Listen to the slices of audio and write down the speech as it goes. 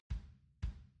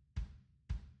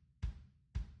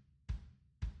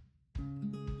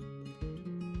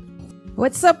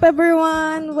What's up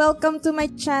everyone? Welcome to my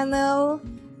channel,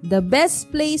 the best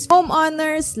place for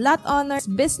homeowners, lot owners,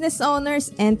 business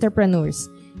owners, entrepreneurs.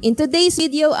 In today's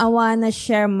video, I wanna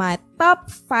share my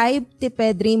top 5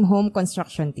 Tipid dream home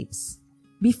construction tips.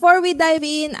 Before we dive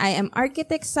in, I am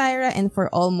Architect Syra, and for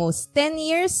almost 10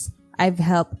 years, I've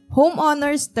helped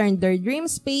homeowners turn their dream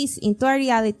space into a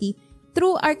reality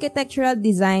through architectural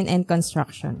design and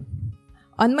construction.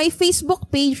 On my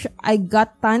Facebook page, I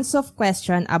got tons of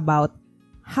questions about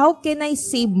how can I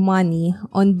save money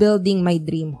on building my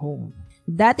dream home.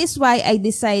 That is why I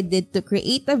decided to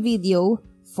create a video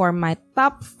for my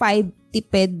top 5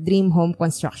 Tipid dream home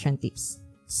construction tips.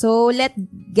 So let's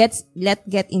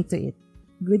get into it.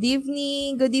 Good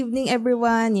evening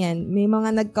everyone. Yan, may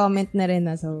mga nag-comment na rin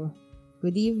na. So,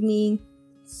 good evening.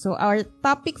 So, our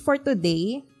topic for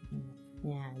today,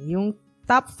 yan, yung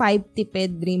top 5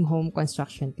 Tipid dream home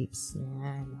construction tips.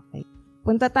 Yan, okay.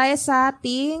 Punta tayo sa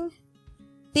ating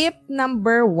tip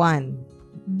number 1.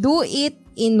 Do it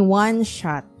in one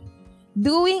shot.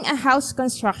 Doing a house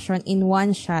construction in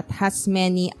one shot has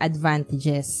many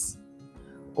advantages.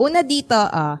 Una dito,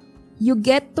 you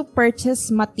get to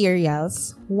purchase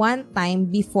materials one time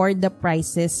before the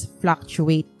prices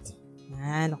fluctuate.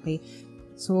 Yan, okay.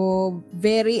 So,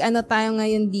 very tayo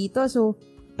ngayon dito. So,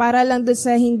 para lang doon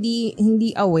sa hindi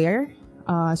aware,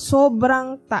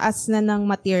 sobrang taas na ng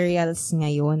materials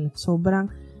ngayon.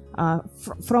 Sobrang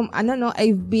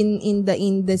I've been in the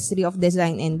industry of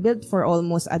design and build for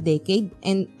almost a decade,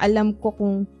 and alam ko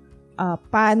kung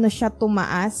paano siya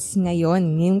tumaas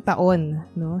ngayong taon,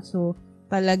 no? So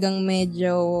talagang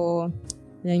medyo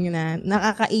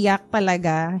nakakaiyak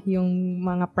talaga yung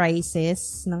mga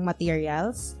prices ng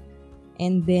materials,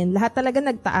 and then lahat talaga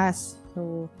nagtaas.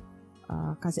 So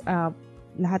kasi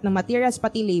lahat ng materials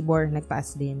pati labor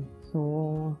nagtaas din.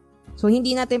 So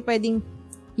hindi natin pwedeng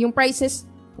yung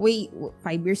prices 5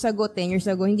 years ago, 10 years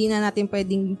ago, hindi na natin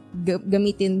pwedeng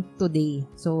gamitin today.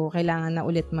 So, kailangan na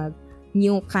ulit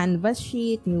new canvas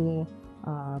sheet, new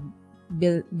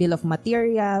bill of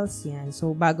materials, yan.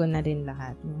 So, bago na rin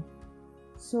lahat, no?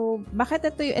 So,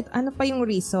 bakit ano pa yung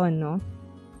reason, no?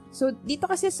 So, dito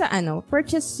kasi sa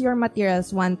purchase your materials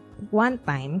one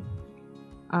time.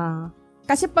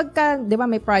 Kasi pagka, di ba,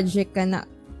 may project ka na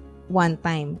one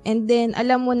time, and then,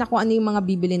 alam mo na kung ano yung mga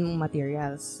bibilin mong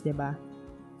materials, di ba?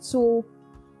 So,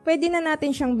 pwede na natin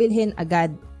siyang bilhin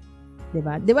agad. 'Di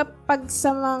ba? 'Di ba pag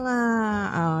sa mga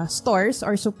stores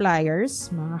or suppliers,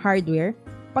 mga hardware,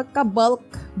 pagka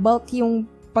bulk yung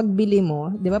pagbili mo,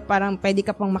 'di ba? Parang pwede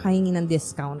ka pang makahingi ng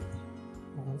discount.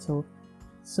 So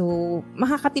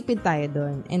makakatipid tayo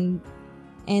doon.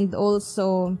 And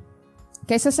also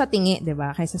kaysa sa tingi, 'di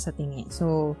ba? Kaysa sa tingi.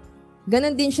 So,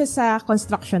 ganun din siya sa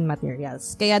construction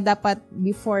materials. Kaya dapat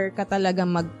before ka talaga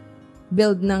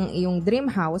build ng iyong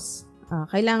dream house,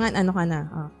 kailangan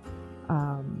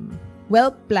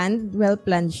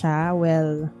well-planned siya,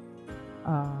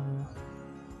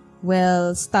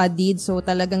 well-studied. So,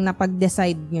 talagang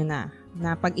napag-decide nyo na,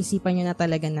 napag-isipan nyo na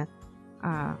talaga na,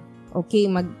 okay,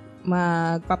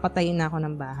 magpapatayo na ako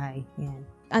ng bahay. Yan.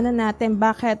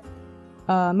 Bakit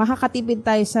makakatipid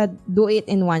tayo sa do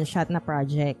it in one shot na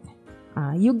project?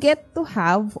 You get to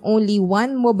have only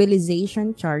one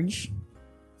mobilization charge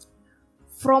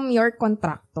from your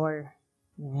contractor.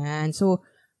 Yan. So,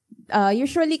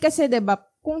 usually kasi, diba,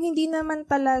 kung hindi naman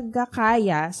talaga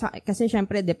kaya, kasi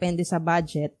syempre depende sa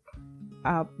budget,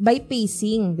 by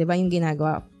pacing, diba, yung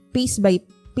ginagawa. Pace by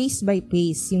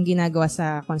pace yung ginagawa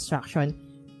sa construction.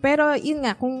 Pero, yun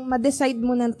nga, kung ma-decide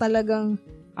mo na talagang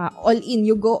all in,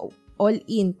 you go all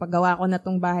in, paggawa ko na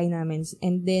tong bahay namin,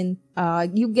 and then,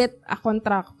 you get a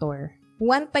contractor,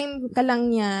 one time ka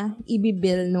lang niya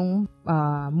ibibill nung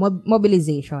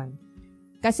mobilization.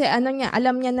 Kasi alam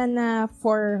niya na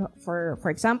for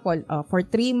example, for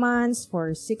 3 months,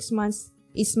 for 6 months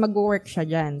is mag-work siya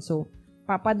dyan. So,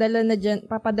 papadala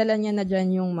niya na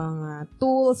dyan yung mga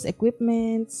tools,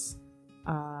 equipments,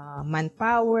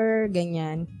 manpower,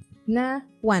 ganyan, na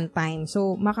one time.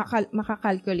 So,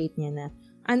 makakalculate niya na.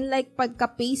 Unlike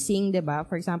pagka-pacing, 'di ba?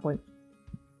 For example,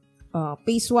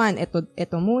 phase 1,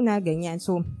 ito muna, ganyan.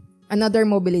 So, another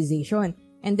mobilization.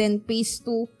 And then, phase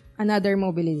 2, another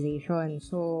mobilization.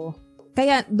 So,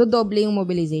 kaya dodoble yung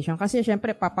mobilization. Kasi,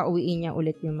 syempre, papauwiin niya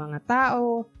ulit yung mga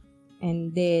tao.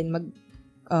 And then,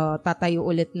 tatayo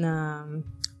ulit ng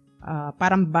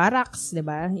parang barracks,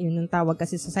 diba? Yun yung tawag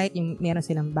kasi sa site, yung meron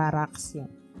silang barracks. Yan.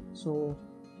 So,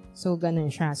 ganun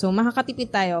siya. So,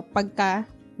 makakatipid tayo pagka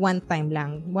one time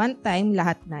lang. One time,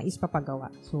 lahat na is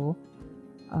papagawa. So,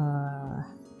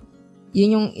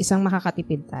 yun yung isang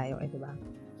makakatipid tayo, diba?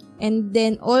 And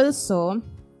then also,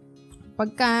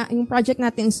 pagka yung project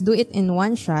natin is do it in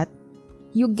one shot,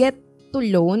 you get to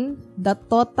loan the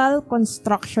total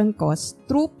construction cost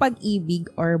through Pag-ibig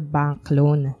or bank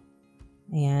loan.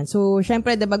 Ayan. So,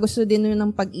 syempre, diba, gusto din nun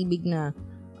ng Pag-ibig na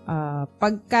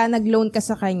pagka nag-loan ka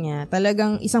sa kanya,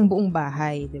 talagang isang buong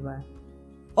bahay, diba?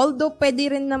 Although,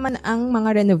 pwede rin naman ang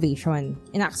mga renovation.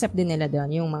 Ina-accept din nila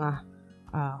doon yung mga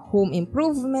home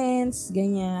improvements,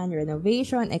 ganyan,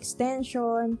 renovation,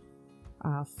 extension,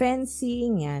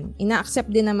 fencing, yan. Ina-accept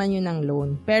din naman yun ng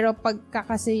loan. Pero pagka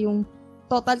kasi yung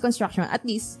total construction, at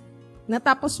least,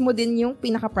 natapos mo din yung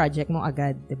pinaka-project mo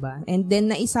agad, diba? And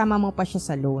then, naisama mo pa siya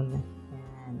sa loan.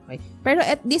 Yan, okay. Pero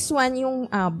at this one, yung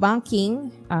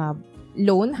banking,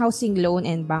 loan, housing loan,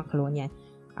 and bank loan, yan.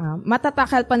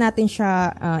 Matatakal pa natin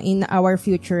siya in our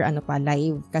future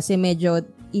live. Kasi medyo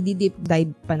i-deep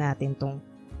dive pa natin tong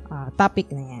topic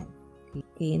na yan.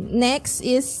 Okay. Next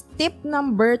is tip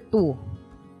number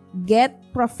 2. Get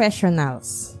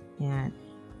professionals. Yan.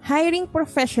 Hiring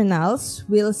professionals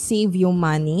will save you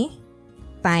money,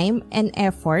 time, and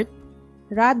effort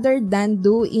rather than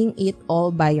doing it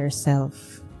all by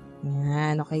yourself.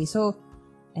 Yan, okay. So,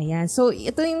 ayan. So,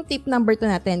 ito yung tip number 2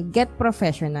 natin. Get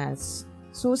professionals.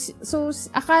 So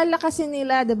akala kasi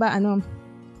nila, diba,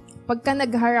 pagka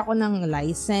nag-hire ako ng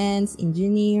licensed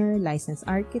engineer, licensed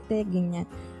architect, ganyan,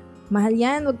 mahal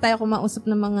yan. Huwag tayo kumausap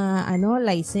ng mga,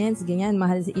 license, ganyan,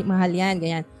 mahal yan,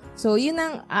 ganyan. So, yun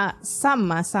ang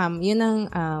yun ang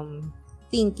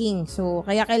thinking. So,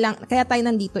 kaya tayo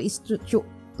nandito is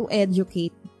to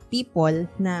educate people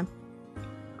na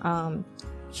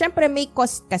syempre may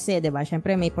cost kasi, 'di ba?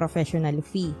 Syempre may professional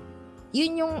fee.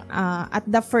 Yun yung at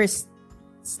the first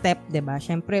step, 'di ba?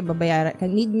 Syempre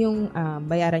need yung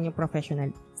bayaran yung professional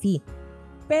fee.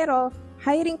 Pero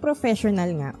hiring professional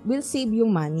nga will save you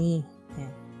money.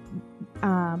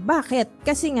 Bakit?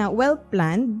 Kasi nga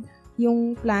well-planned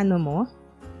yung plano mo,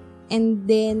 and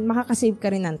then makakasave ka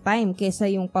rin ng time kesa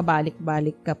yung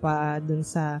pabalik-balik ka pa dun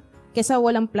kesa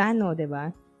walang plano, 'di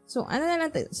ba? So, na lang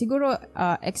siguro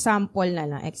example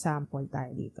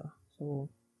tayo dito. So,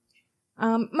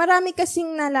 marami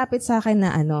kasing nalapit sa akin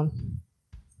na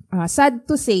sad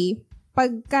to say,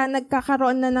 pagka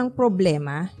nagkakaroon na ng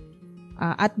problema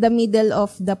at the middle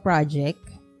of the project,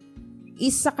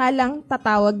 is saka lang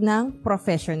tatawag ng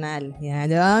professional.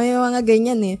 Yan, may mga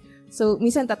ganyan eh. So,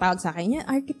 minsan tatawag sa akin,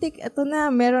 architect, ito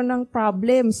na, meron ng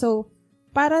problem. So,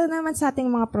 para naman sa ating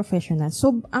mga professional,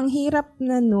 so, ang hirap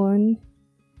na nun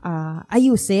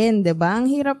ayusin, 'di ba? Ang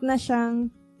hirap na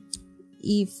siyang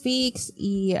i-fix,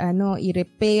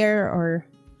 i-repair, or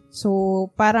so,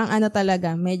 parang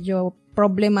talaga, medyo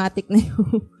problematic na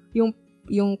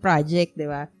yung project, 'di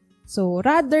ba? So,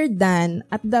 rather than,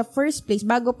 at the first place,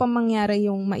 bago pa mangyari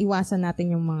yung maiwasan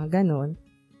natin yung mga ganon,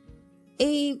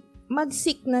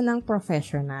 mag-seek na ng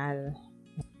professional.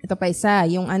 Ito pa isa,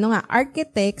 yung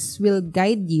architects will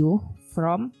guide you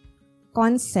from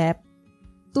concept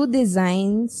to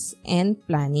designs and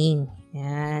planning.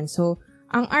 Yan. So,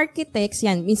 ang architects,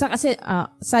 yan, minsan kasi,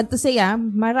 sad to say,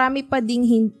 marami pa ding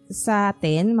sa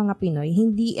atin, mga Pinoy,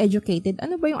 hindi educated.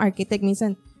 Ano ba yung architect?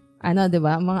 Minsan,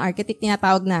 diba? Mga architect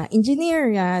tinatawag na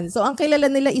engineer, yan. So, ang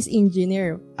kilala nila is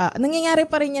engineer. Nangyayari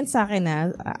pa rin yan sa akin,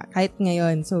 kahit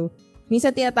ngayon. So,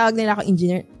 minsan tinatawag nila ako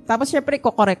engineer. Tapos, syempre,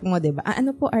 ko-correct mo, diba?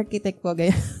 Ano po, architect po,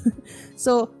 ganyan.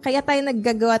 So, kaya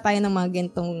naggagawa tayo ng mga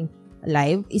gantong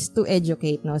live is to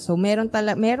educate, no? So, merong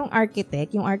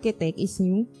architect. Yung architect is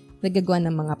yung naggagawa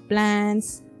ng mga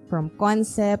plans, from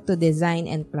concept to design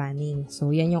and planning. So,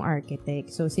 yan yung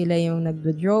architect. So, sila yung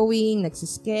nagdo-drawing,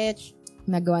 nagsisketch,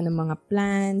 nagawa ng mga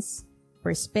plans,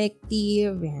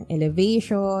 perspective,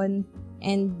 elevation,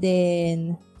 and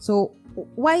then, so,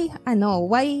 why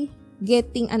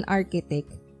getting an architect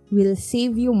will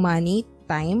save you money,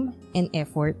 time, and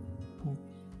effort?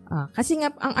 Kasi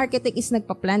nga, ang architect is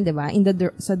nagpa-plan, diba?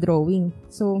 Sa drawing.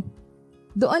 So,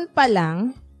 doon pa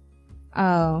lang,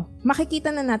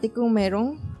 makikita na natin kung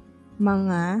merong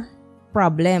mga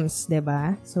problems,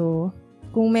 diba? So,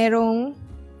 kung merong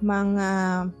mga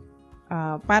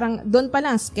parang doon pa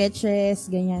lang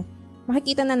sketches, ganyan.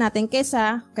 Makikita na natin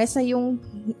kesa yung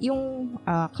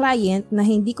client na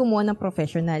hindi kumuha ng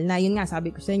professional. Na yun nga,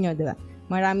 sabi ko sa inyo, diba?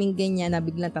 Maraming ganyan na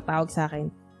biglang tatawag sa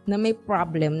akin na may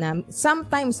problem na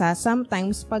sometimes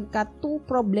pagka too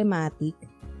problematic,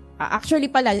 actually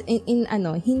pala,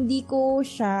 hindi ko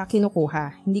siya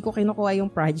kinukuha. Hindi ko kinukuha yung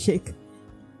project.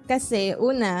 Kasi,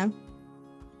 una,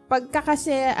 pagka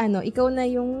kasi, ikaw na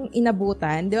yung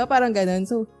inabutan, di ba parang ganun?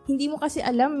 So, hindi mo kasi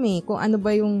alam kung ano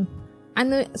ba yung,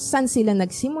 saan sila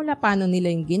nagsimula, paano nila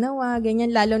yung ginawa,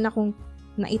 ganyan. Lalo na kung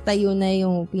naitayo na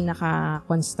yung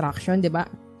pinaka-construction, di ba?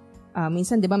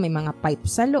 minsan 'di ba may mga pipe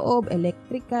sa loob,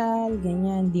 electrical,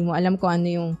 ganyan. Hindi mo alam kung ano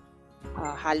yung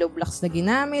hollow blocks na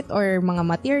ginamit or mga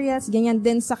materials, ganyan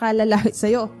din sa kalalapit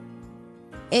sa'yo.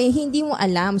 Hindi mo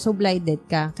alam, so blinded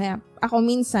ka. Kaya ako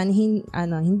minsan,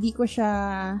 hindi ko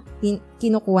siya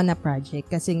kinukuha na project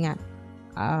kasi nga,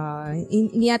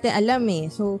 hindi natin alam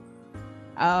eh. So,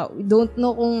 we don't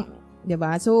know kung,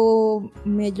 diba? So,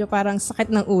 medyo parang sakit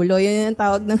ng ulo. Yun yung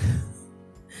tawag ng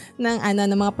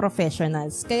mga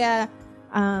professionals. Kaya,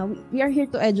 we are here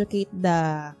to educate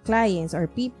the clients or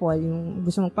people yung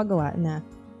gusto mong pagawa na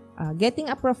getting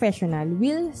a professional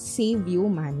will save you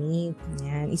money.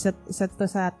 Yan. Isa to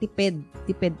sa tipid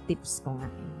tips ko nga.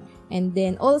 And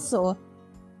then also,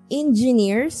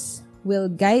 engineers will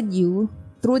guide you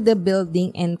through the building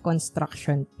and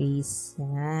construction phase.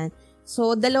 Yan.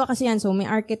 So, dalawa kasi yan. So, may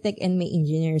architect and may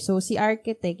engineer. So, si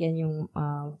architect, yan yung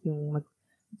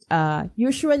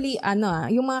usually,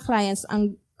 yung mga clients,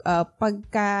 ang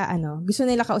gusto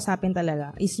nila kausapin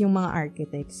talaga is yung mga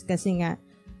architects. Kasi nga,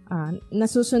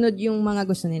 nasusunod yung mga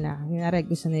gusto nila.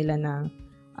 Gusto nila ng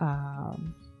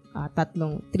 3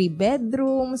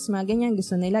 bedrooms, mga ganyan.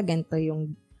 Gusto nila, ganito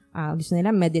yung, gusto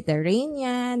nila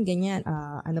Mediterranean, ganyan.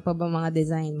 Ano pa ba mga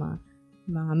design?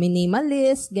 Mga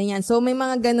minimalist, ganyan. So, may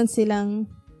mga ganun silang,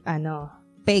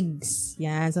 pegs.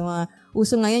 Yan. So,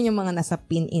 uso ngayon yung mga nasa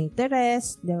pin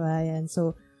interest, di ba? Yan.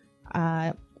 So,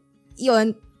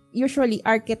 yun, usually,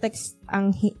 architects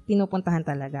ang pinupuntahan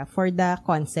talaga for the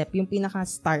concept, yung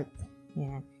pinaka-start.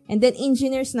 Yan. And then,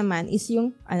 engineers naman is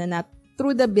yung,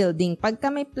 through the building.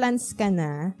 Pagka may plans ka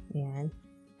na, yan,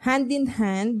 hand in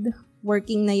hand,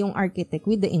 working na yung architect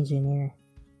with the engineer.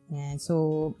 Yan.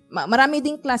 So, marami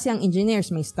ding klase ang engineers.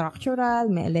 May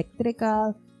structural, may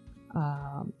electrical,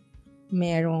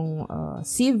 merong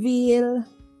civil,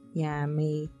 yan,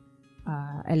 may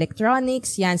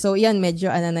electronics, yan. So, yan, medyo,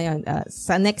 na yun.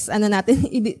 Sa next, natin,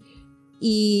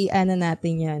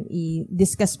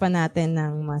 i-discuss pa natin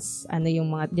ng mas,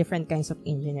 yung mga different kinds of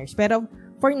engineers. Pero,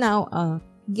 for now,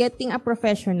 getting a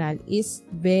professional is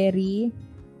very,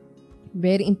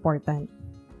 very important.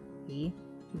 Okay?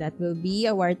 That will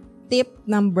be our tip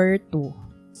number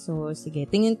 2. So, sige.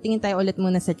 Tingin tayo ulit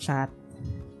muna sa chat.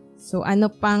 So,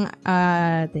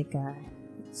 teka.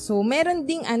 So, meron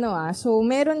ding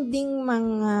meron ding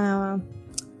mga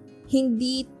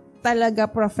hindi talaga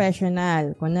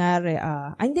professional. Kunwari,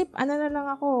 hindi, na lang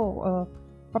ako,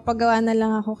 papagawa na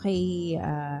lang ako kay,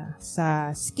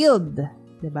 sa skilled.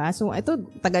 Diba? So, ito,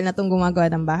 tagal na tong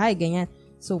gumagawa ng bahay, ganyan.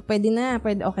 So, pwede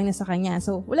okay na sa kanya.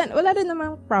 So, wala rin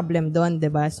namang problem doon,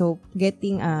 diba? So,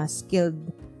 getting skilled.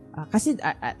 Kasi,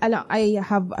 I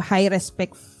have high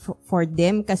respect for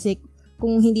them kasi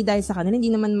kung hindi dahil sa kanila,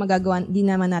 hindi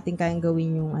naman natin kayang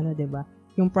gawin yung, diba?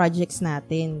 Yung projects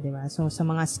natin, diba? So, sa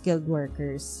mga skilled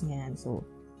workers, yan. So,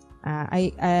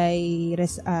 high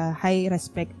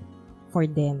respect for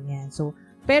them, yan. So,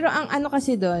 pero ang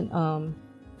kasi doon,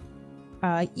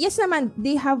 yes naman,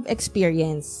 they have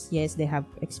experience. Yes, they have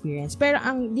experience. Pero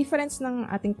ang difference ng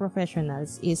ating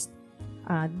professionals is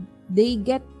they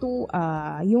get to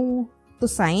to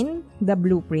sign the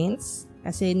blueprints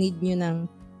kasi need nyo ng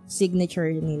signature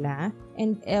nila,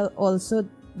 and also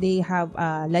they have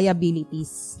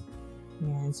liabilities.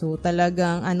 Yan. So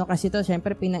talagang kasi to,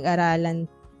 syempre pinag-aralan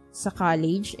sa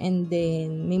college, and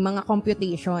then may mga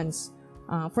computations.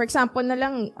 For example na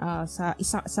lang,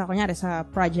 kunyari sa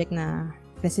project na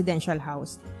residential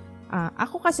house.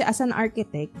 Ako kasi as an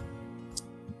architect,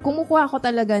 kumukuha ako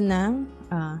talaga ng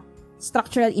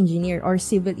structural engineer or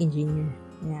civil engineer.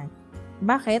 Yan.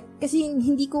 Bakit? Kasi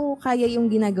hindi ko kaya yung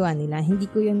ginagawa nila. Hindi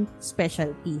ko yung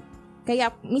specialty.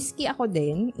 Kaya, miski ako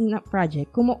din, in a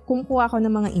project, kumukuha ako ng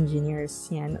mga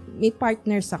engineers. Yan. May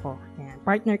partners ako. Yan.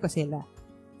 Partner ko sila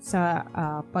sa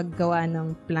paggawa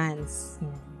ng plans.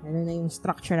 Yan. Ano na yung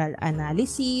structural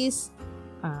analysis.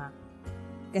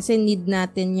 Kasi need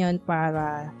natin yon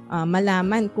para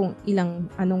malaman kung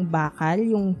anong bakal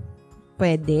yung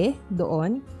pwede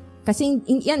doon. Kasi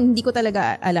hindi ko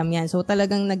talaga alam yan. So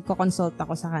talagang nagko-consult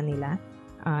ako sa kanila.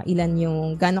 Ilan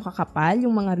yung gano'ng kakapal,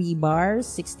 yung mga rebars,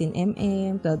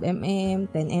 16mm,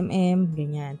 12mm, 10mm,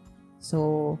 ganyan.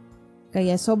 So,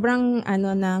 kaya sobrang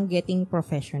ng getting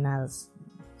professionals.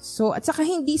 So, at saka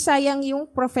hindi sayang yung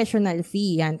professional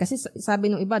fee yan. Kasi sabi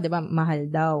nung iba, 'di ba, mahal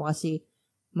daw kasi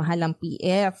mahal ang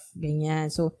PF, ganyan.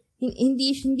 So,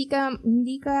 hindi ka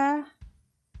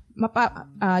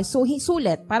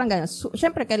sulit, parang gano'n.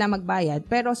 Syempre kailangan magbayad,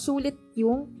 pero sulit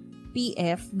yung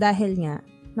PF dahil nga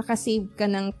nakasave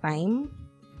ka ng time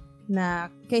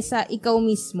na kaysa ikaw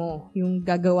mismo yung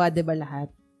gagawa, 'di ba, lahat,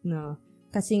 no?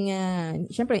 Kasi nga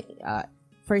syempre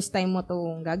first time mo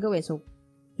 'tong gagawin, so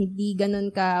hindi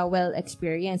ganun ka well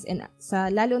experienced. And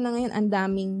lalo na ngayon, ang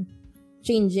daming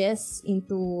changes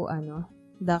into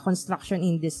the construction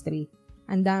industry.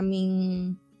 Ang daming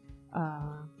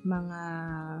mga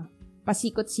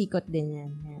pasikot-sikot din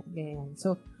yan. Ganyan.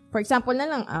 So, for example na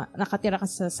lang, nakatira ka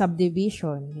sa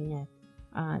subdivision, ganyan.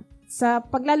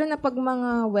 Paglalo na pag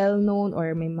mga well-known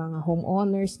or may mga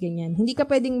homeowners, ganyan, hindi ka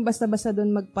pwedeng basta-basta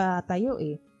doon magpatayo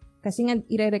eh. Kasi nga,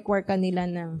 ire-require ka nila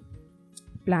ng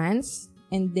plans,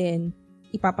 and then,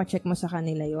 ipapacheck mo sa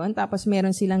kanila yon. Tapos,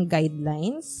 meron silang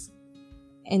guidelines.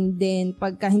 And then,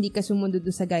 pagka hindi ka sumunod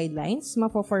doon sa guidelines,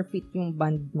 mapo-forfeit yung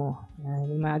bond mo.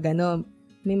 May mga gano'n.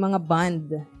 May mga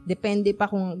bond. Depende pa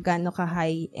kung gaano ka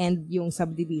high-end yung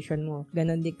subdivision mo.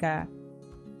 Ganon din ka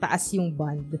taas yung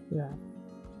bond.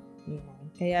 Yeah.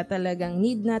 Kaya talagang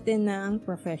need natin ng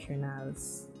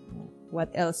professionals. What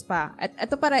else pa? At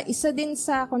ito para, isa din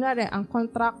sa, kunwari, ang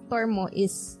contractor mo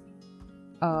is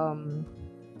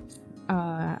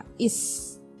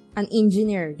an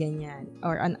engineer, ganyan,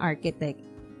 or an architect.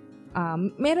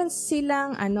 Meron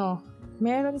silang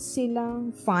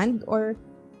fund or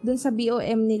dun sa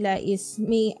BOM nila is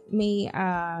may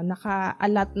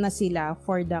naka-allot na sila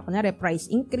for the kunwari price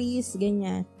increase,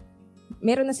 ganyan.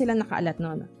 Meron na sila naka-allot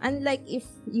noon. Unlike if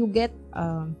you get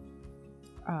a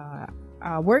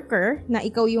worker na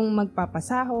ikaw yung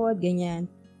magpapasahod, ganyan.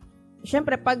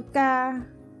 Syempre pagka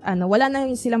wala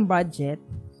na silang budget,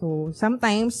 so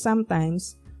sometimes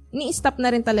ni-stop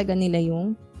na rin talaga nila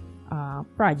yung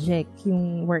project,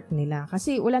 yung work nila.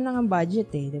 Kasi wala na nga budget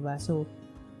eh, 'di ba? So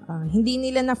hindi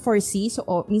nila na foresee, so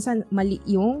minsan mali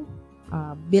yung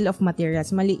bill of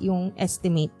materials, mali yung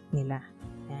estimate nila.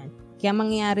 Yan. Kaya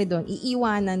mangyayari doon,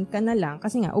 iiwanan ka na lang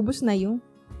kasi nga ubos na yung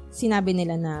sinabi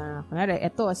nila na kunwari,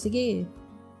 eto, sige,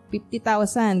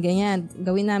 50,000, ganyan,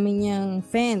 gawin namin yung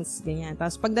fence, ganyan.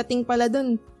 Tapos pagdating pala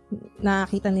doon,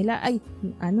 nakita nila, ay,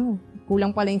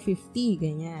 kulang pala yung 50,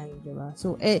 ganyan, diba?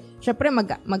 So, syempre,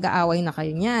 mag-aaway na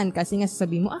kayo niyan kasi nga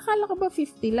sasabihin mo, akala ka ba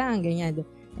 50 lang, ganyan.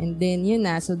 And then, yun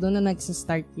na, so doon na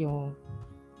nagsastart yung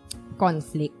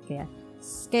conflict.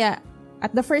 Kaya,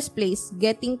 at the first place,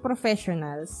 getting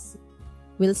professionals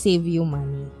will save you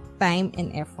money, time,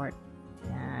 and effort.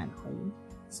 Yan, okay.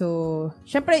 So,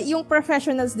 syempre, yung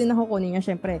professionals din na kukunin nyo,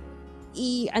 syempre,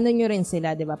 nyo rin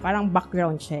sila, diba? Parang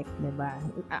background check, diba?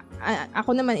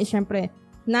 Ako naman is, syempre,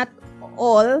 not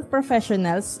all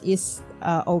professionals is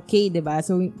okay, diba?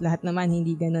 So, lahat naman,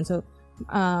 hindi ganun. So,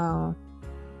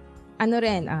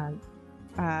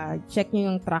 check nyo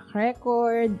yung track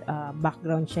record,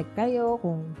 background check kayo,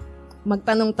 kung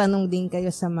magtanong-tanong din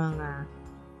kayo sa mga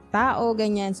tao,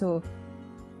 ganyan. So,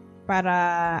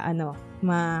 para,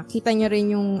 makita nyo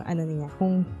rin yung, niya,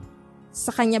 kung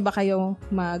sa kanya ba kayo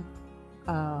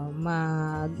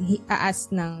mag-aas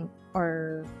ng,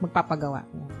 or magpapagawa.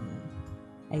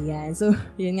 Ayan. So,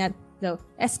 yun nga. So,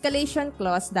 escalation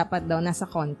clause dapat daw nasa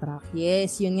contract.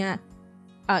 Yes, yun nga.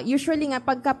 Usually nga,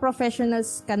 pagka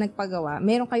professionals ka nagpagawa,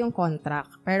 meron kayong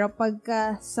contract. Pero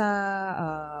pagka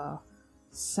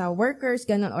sa workers,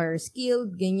 ganun, or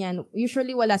skilled, ganyan,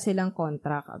 usually wala silang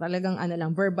contract. Talagang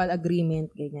verbal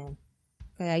agreement, ganyan.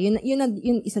 Kaya yun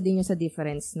isa din yung sa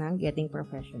difference ng getting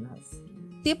professionals.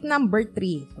 Tip number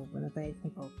 3. So,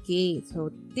 okay.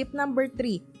 So, tip number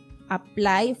 3,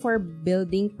 apply for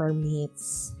building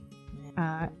permits.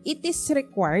 It is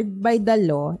required by the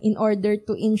law in order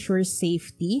to ensure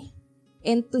safety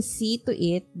and to see to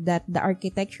it that the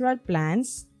architectural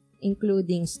plans,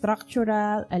 including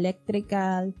structural,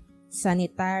 electrical,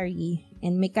 sanitary,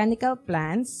 and mechanical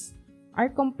plans, are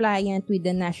compliant with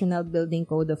the National Building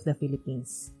Code of the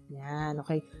Philippines. Yan,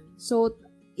 okay. So,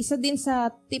 isa din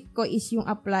sa tip ko is yung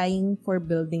applying for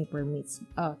building permits.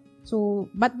 So,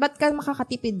 ba't ka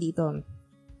makakatipid dito?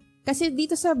 Kasi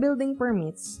dito sa building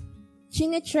permits,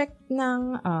 chine-check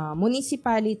ng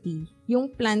municipality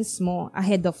yung plans mo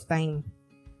ahead of time.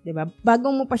 'Di ba?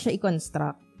 Bago mo pa siya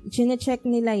i-construct, chine-check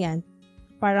nila 'yan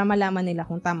para malaman nila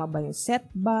kung tama ba yung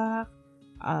setback,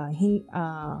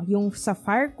 yung sa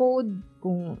fire code,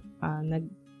 kung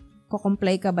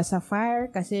nagko-comply ka ba sa fire,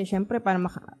 kasi syempre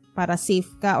para safe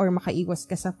ka or makaiwas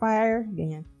ka sa fire,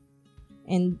 ganyan.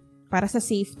 And para sa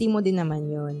safety mo din naman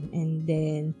 'yun. And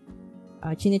then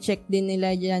chine-check din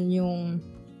nila diyan yung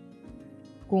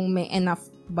kung may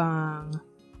enough bang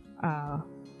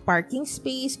parking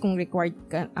space, kung required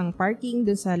ang parking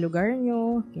dun sa lugar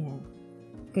nyo.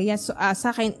 Kaya so,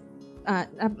 sa akin,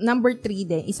 number 3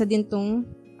 din, isa din tong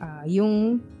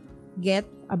yung get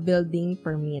a building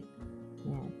permit.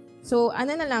 Yan. So,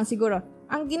 na lang siguro,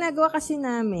 ang ginagawa kasi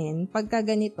namin, pagka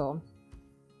ganito,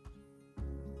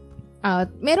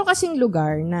 meron kasing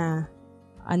lugar na,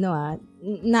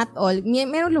 not all,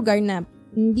 merong lugar na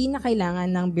hindi na kailangan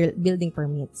ng building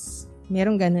permits.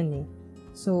 Merong ganun eh.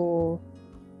 So,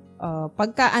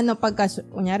 pagka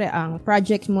kunyari, ang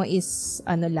project mo is,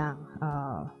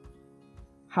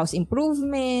 house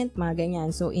improvement, mga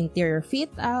ganyan. So, interior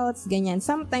fit-outs, ganyan.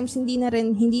 Sometimes, hindi na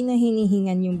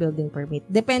hinihingan yung building permit.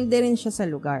 Depende rin siya sa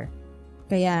lugar.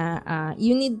 Kaya,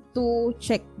 you need to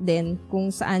check din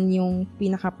kung saan yung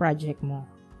pinaka-project mo.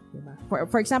 Diba?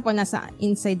 For example, nasa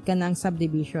inside ka ng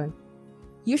subdivision.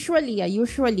 Usually,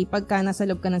 pagka nasa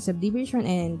loob ka ng subdivision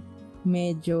and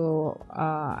medyo,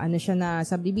 siya na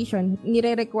subdivision,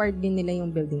 nire-require din nila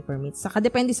yung building permit. Saka,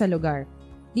 depende sa lugar.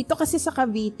 Dito kasi sa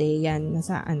Cavite, yan,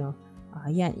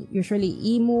 yan,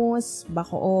 usually Imus,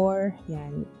 Bacoor,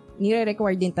 yan,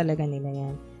 nire-require din talaga nila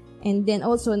yan. And then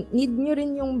also, need nyo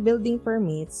rin yung building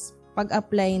permits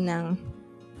pag-apply ng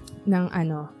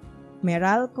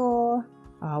Meralco,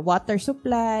 water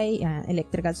supply, yan,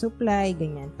 electrical supply,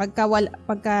 ganyan.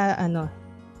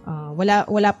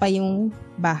 Wala pa yung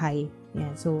bahay.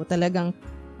 Yan, so talagang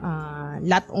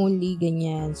lot only,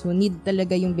 ganyan. So, need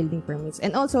talaga yung building permits.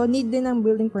 And also, need din ng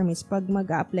building permits pag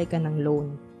mag-a-apply ka ng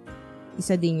loan.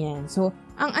 Isa din yan. So,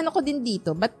 ang ko din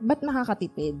dito, ba't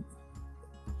makakatipid?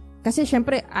 Kasi,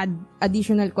 syempre,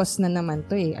 additional cost na naman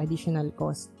to eh. Additional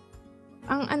cost.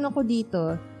 Ang ko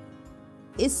dito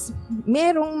is,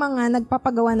 merong mga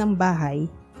nagpapagawa ng bahay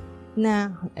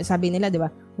na, sabi nila, di ba,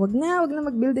 wag na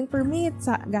mag-building permit.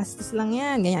 Gastos lang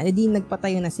yan. Ganyan. Hindi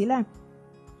nagpatayo na sila.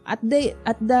 At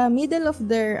the middle of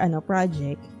their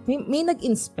project, may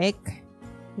nag-inspect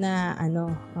na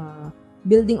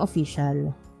building official.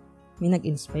 May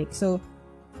nag-inspect. So,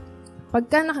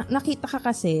 pagka nakita ka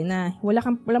kasi na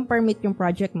walang permit yung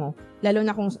project mo, lalo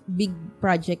na kung big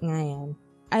project nga yan,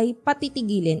 ay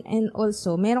patitigilin, and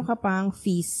also meron ka pang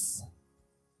fees.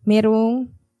 Merong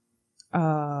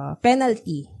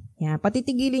penalty. Yan,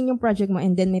 patitigilin yung project mo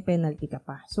and then may penalty ka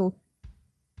pa. So,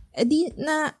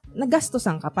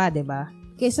 nagastosan ka pa, 'di ba?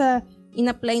 Kaysa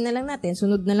in-apply na lang natin,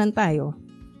 sunod na lang tayo.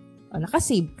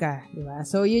 Naka-save ka, 'di ba?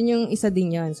 So, yun yung isa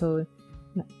din 'yon. So,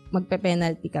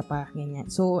 magpe-penalty ka pa,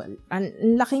 ganyan. So, ang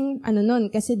laking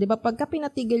nun kasi 'di ba pagka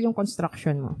pinatigil yung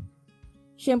construction mo,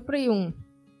 syempre yung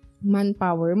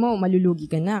manpower mo,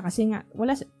 malulugi ka na kasi nga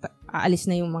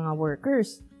aalis na yung mga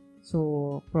workers.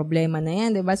 So, problema na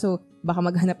 'yan, 'di ba? So, baka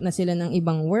maghanap na sila ng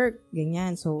ibang work,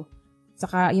 ganyan. So,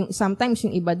 saka sometimes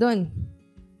yung iba doon,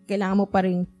 kailangan mo pa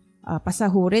rin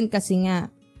pasahurin kasi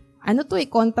nga,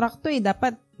 contract to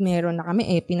dapat meron na kami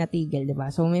pinatigil,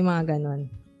 diba? So, may mga ganon.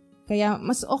 Kaya,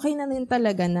 mas okay na rin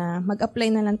talaga na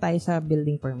mag-apply na lang tayo sa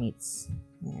building permits.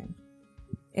 Ayan.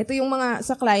 Ito yung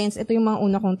sa clients, ito yung mga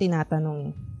una kong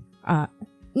tinatanong.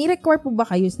 Ni-require po ba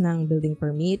kayo ng building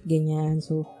permit? Ganyan.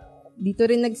 So, dito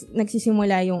rin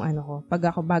nagsisimula yung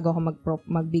bago ako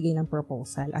magbigay ng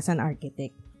proposal as an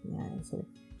architect. Yan. So,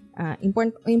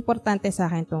 importante sa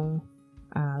akin tong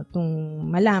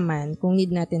malaman kung need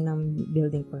natin ng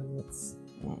building permits.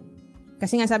 Yan.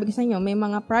 Kasi nga sabi ko sa inyo, may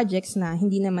mga projects na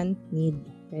hindi naman need.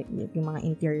 Like, yung mga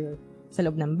interior sa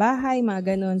loob ng bahay,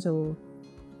 mga ganun. So,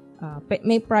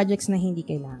 may projects na hindi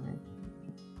kailangan.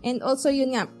 And also,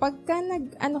 yun nga, pagka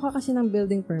ka kasi ng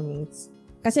building permits,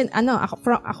 kasi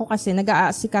ako kasi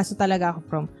nag-aasikaso talaga ako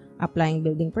from applying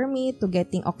building permit to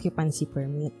getting occupancy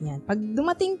permit. Yan. Pag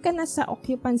dumating ka na sa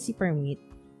occupancy permit,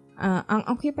 ang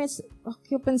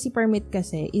occupancy permit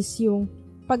kasi is yung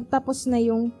pagtapos na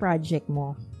yung project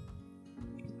mo,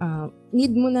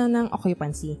 need mo na ng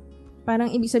occupancy.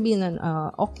 Parang ibig sabihin nun,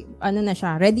 na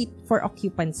siya, ready for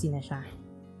occupancy na siya.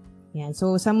 Yan.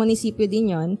 So, sa munisipyo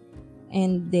din yon.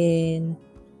 And then,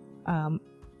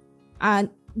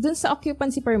 dun sa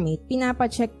occupancy permit,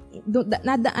 pinapacheck,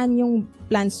 nadaan yung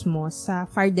plans mo sa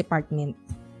fire department.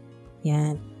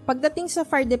 Yan. Pagdating sa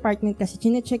fire department kasi,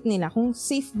 chine-check nila kung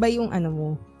safe ba yung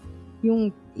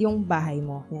yung bahay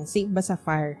mo. Yan. Safe ba sa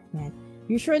fire. Yan.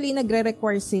 Usually,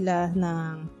 nagre-require sila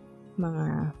ng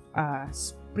mga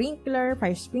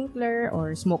fire sprinkler,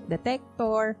 or smoke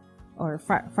detector, or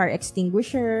fire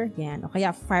extinguisher. Yan. O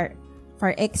kaya fire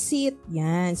exit.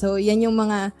 Yan. So, yan yung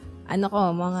mga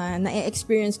mga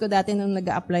na-experience ko dati nung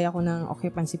nag-a-apply ako ng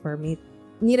occupancy permit.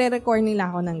 Nire-require nila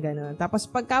ako ng gano'n. Tapos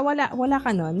pagka wala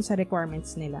ka nun sa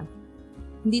requirements nila,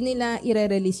 hindi nila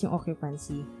i-release yung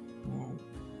occupancy. Yan.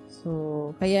 So,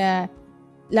 kaya,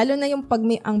 lalo na yung pag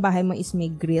ang bahay mo is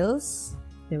may grills,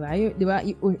 di ba?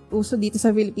 Uso dito sa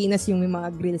Pilipinas yung may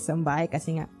mga grills ang bahay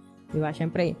kasi nga, di ba,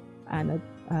 syempre,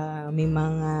 may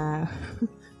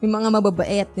mga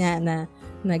mababait na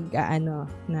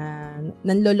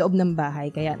nanloloob ng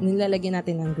bahay, kaya nilalagyan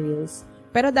natin ng grills.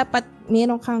 Pero dapat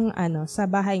meron kang sa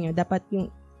bahay nyo, dapat yung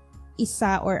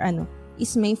isa or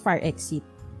is may fire exit.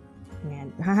 Yan.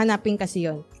 Hahanapin kasi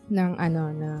yon ng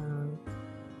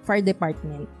fire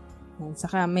department. Yan.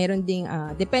 Saka meron ding,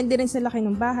 depende rin sa laki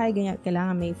ng bahay, ganyan,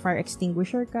 kailangan may fire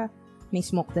extinguisher ka, may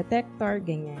smoke detector,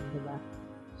 ganyan, di ba?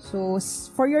 So,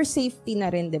 for your safety na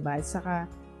rin, di ba? Saka,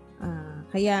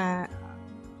 kaya,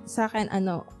 sa akin,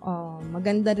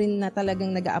 maganda rin na talagang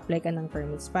nag-a-apply ka ng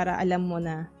permits para alam mo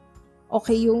na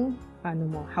okay yung,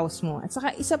 house mo. At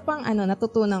saka, isa pang,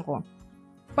 natutunan ko,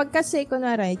 pag kasi,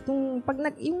 kunwari,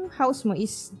 yung house mo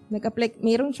is, nag-apply,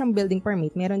 meron siyang building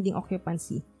permit, meron ding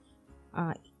occupancy,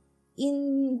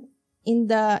 in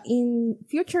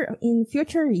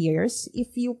future years,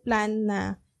 if you plan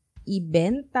na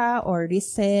ibenta or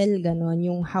resell ganon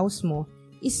yung house mo,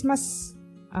 is mas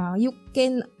you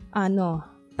can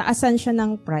taasan siya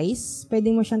ng price. Pwede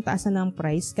mo siyang taasan ng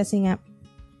price kasi nga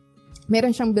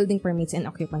meron siyang building permits and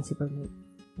occupancy permit.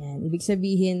 Yan, ibig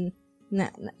sabihin na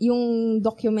yung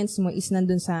documents mo is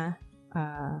nandun sa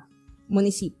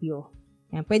munisipyo.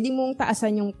 Yan, pwede mong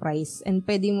taasan yung price and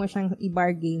pwede mo siyang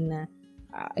i-bargain na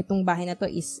itong bahay na to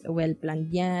is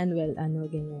well-planned yan,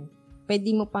 ganyan.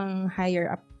 Pwede mo pang higher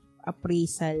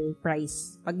appraisal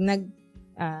price pag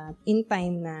in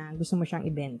time na gusto mo siyang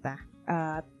ibenta.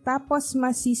 Tapos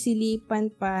masisilipan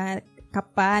ka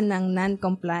pa ng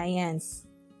non-compliance.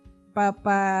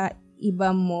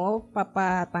 Papaiba mo,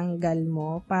 papatanggal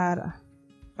mo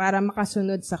para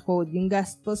makasunod sa code. Yung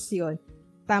gastos yon,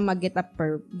 tama, get a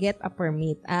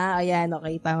permit. Ayan,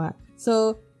 okay, tama.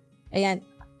 So, ayan,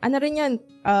 rin yan,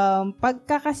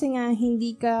 pagka kasi nga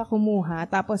hindi ka kumuha,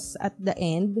 tapos at the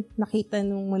end, nakita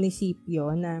nung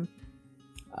munisipyo na,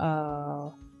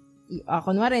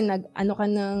 kunwari,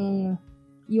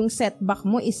 yung setback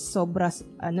mo is sobra,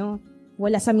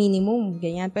 wala sa minimum,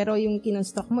 ganyan, pero yung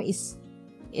kinonstock mo is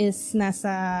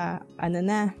nasa,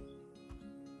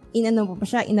 mo pa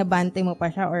siya, inabante mo pa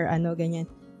siya, or ganyan,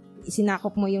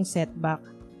 sinakop mo yung setback.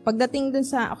 Pagdating dun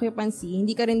sa occupancy,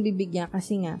 hindi ka rin bibigyan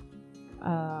kasi nga,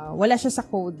 wala siya sa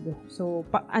code. So,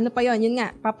 pa yun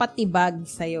nga, papatibag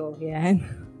sa'yo. Yan.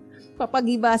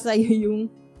 Papagiba sa'yo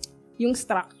yung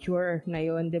structure na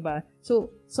yun, 'di ba?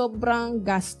 So, sobrang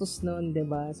gastos nun, 'di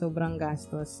ba? Sobrang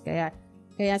gastos. Kaya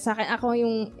sa akin, ako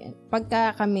yung,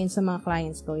 pagka kami sa mga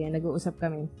clients ko, yan, nag-uusap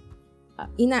kami,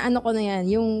 inaano ko na yan,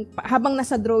 yung, habang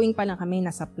nasa drawing pa lang kami,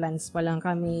 nasa plans pa lang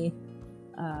kami,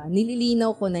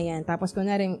 nililinaw ko na yan. Tapos,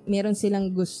 kunwari, meron silang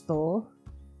gusto,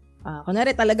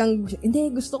 kunwari talagang,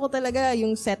 hindi, gusto ko talaga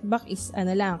yung setback is,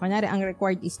 kunwari, ang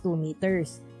required is 2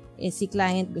 meters. Si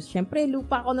client, syempre,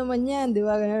 lupa ko naman yan, di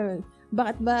ba?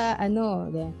 Bakit ba,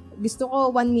 gusto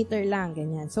ko 1 meter lang,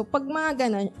 ganyan. So, pag mga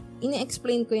ganon,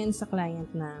 ini-explain ko yan sa client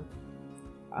na,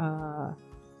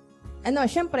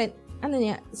 syempre,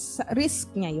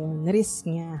 risk niya yun,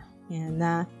 yan,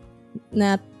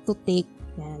 na to take,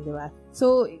 yan, di ba?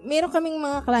 So, meron kaming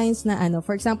mga clients na,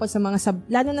 for example, sa mga,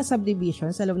 lalo na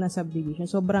subdivision, sa loob ng subdivision,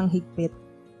 sobrang higpit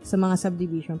sa mga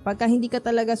subdivision. Pagka hindi ka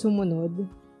talaga sumunod,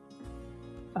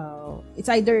 it's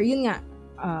either, yun nga,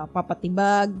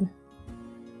 papatibag,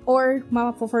 or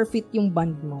ma-forfeit yung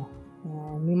bond mo.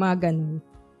 Yan, may mga ganun.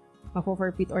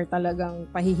 Ma-forfeit or talagang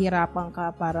pahihirapan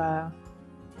ka para,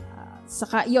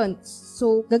 saka, yun,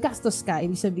 so, gagastos ka,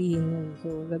 ibig sabihin yun.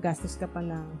 So, gagastos ka pa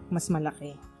ng mas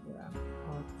malaki. Diba?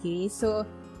 Okay, so,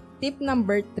 tip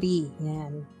number 3,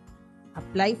 yan.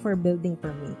 Apply for building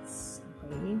permits.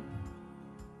 Okay.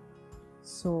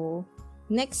 So,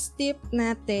 next tip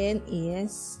natin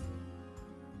is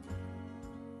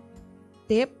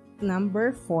tip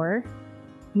number 4,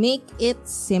 make it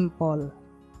simple.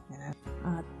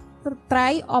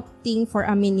 Try opting for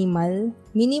a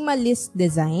minimalist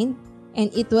design and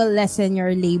it will lessen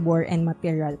your labor and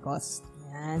material cost.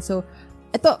 Yan. So,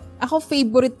 ito, ako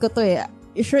favorite ko to eh.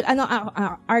 Sure,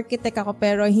 architect ako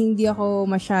pero hindi ako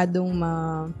masyadong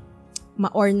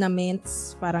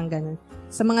ma-ornaments, parang ganun.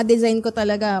 Sa mga design ko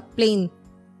talaga, plain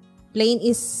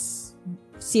is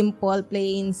simple,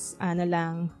 plains,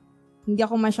 lang. Hindi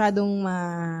ako masyadong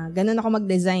ganun ako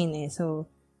mag-design eh. So,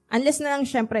 unless na lang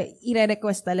syempre,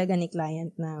 i-request talaga ni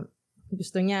client na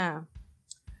gusto niya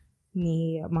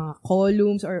ni mga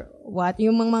columns or what,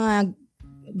 yung mga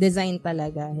design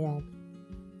talaga. Yan.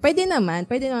 Pwede naman,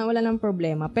 wala nang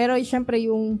problema. Pero syempre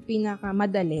yung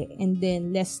pinakamadali and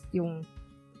then less yung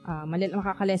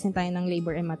makakalesen tayo ng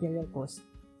labor and material cost.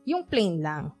 Yung plain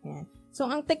lang. Yan. So,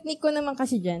 ang technique ko naman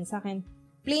kasi dyan, sa akin,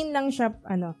 plain lang siya,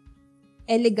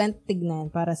 elegant tignan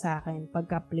para sa akin.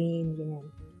 Pagka plain, ganyan.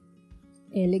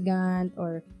 Elegant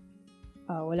or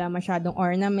wala masyadong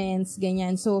ornaments,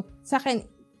 ganyan. So, sa akin,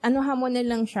 mo na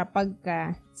lang siya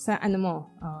pagka sa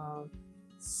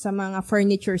sa mga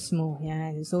furnitures mo.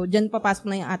 Yan. So, dyan papasok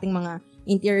na yung ating mga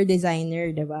interior designer,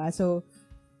 diba? So,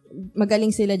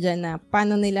 magaling sila dyan na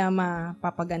paano nila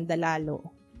mapapaganda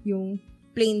lalo yung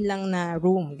plain lang na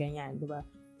room, ganyan, di ba?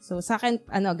 So, sa akin,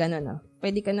 ganun, no?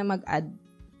 Pwede ka na mag-add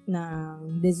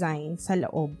ng design sa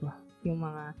loob, yung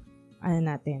mga,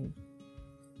 natin.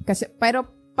 Kasi, pero,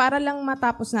 para lang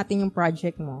matapos natin yung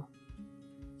project mo,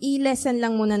 i-lesson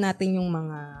lang muna natin yung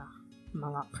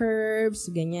mga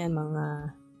curves, ganyan,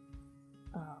 mga,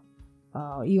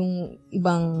 yung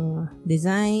ibang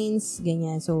designs,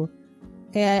 ganyan. So,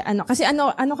 kaya, kasi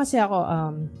ako,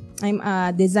 I'm a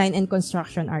design and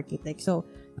construction architect. So,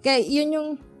 kaya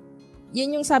yun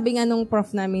yung sabi nga nung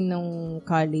prof namin nung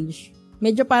college,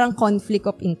 medyo parang conflict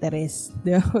of interest.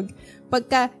 Diba?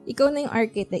 Pagka ikaw na yung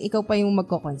architect, ikaw pa yung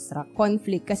magko-construct.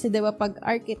 Conflict. Kasi diba pag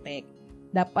architect,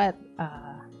 dapat,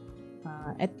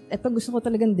 eto gusto ko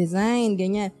talagang design,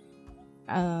 ganyan.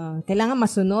 Kailangan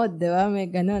masunod, diba? May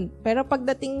ganun. Pero pag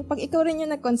ikaw rin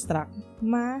yung nag-construct,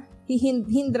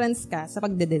 hindrance ka sa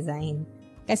pagde-design.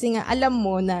 Kasi nga, alam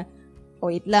mo na,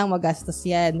 wait lang, magastos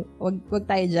yan. Wag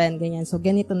tayo dyan, ganyan. So,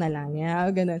 ganito na lang. Yeah,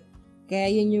 ganun. Kaya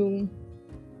yun yung,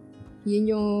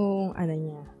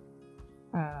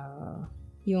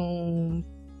 yung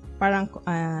parang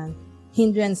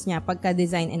hindrance niya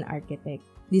pagka-design and architect.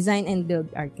 Design and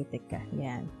build architect ka.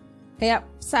 Yan. Kaya,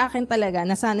 sa akin talaga,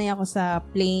 nasanay ako sa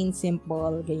plain,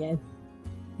 simple, ganyan.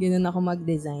 Ganun ako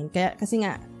mag-design. Kaya, kasi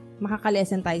nga,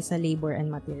 makakalesen tayo sa labor and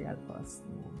material cost.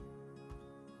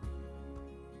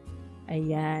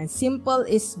 Ayan. Simple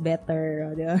is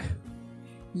better. Diba?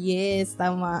 Yes,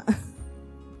 tama.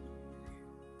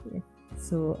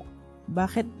 So,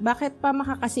 bakit pa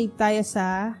makakasave tayo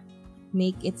sa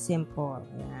make it simple?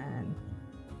 Ayan.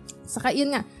 Saka,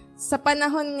 yun nga, sa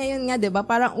panahon ngayon nga, diba,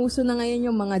 parang uso na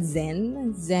ngayon yung mga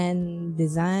Zen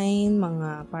design,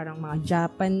 parang mga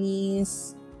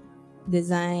Japanese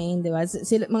design, diba?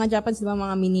 Mga Japanese, diba,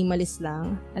 mga minimalist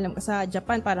lang. Alam ko, sa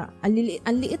Japan, parang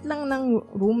ang liit lang ng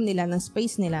room nila, ng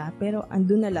space nila, pero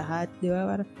andun na lahat, diba?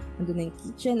 Parang andun na yung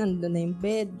kitchen, andun na yung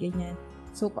bed, ganyan.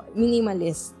 So,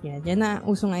 minimalist. Yan na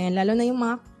uso ngayon. Lalo na yung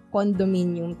mga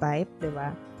condominium type,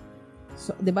 diba?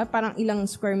 So, diba, parang ilang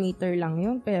square meter lang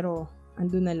yun, pero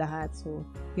andun na lahat. So,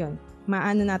 yun.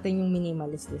 Maano natin yung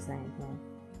minimalist design.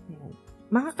 Yan.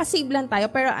 Makakasave lang tayo,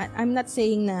 pero I'm not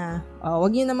saying na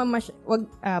wag niyo naman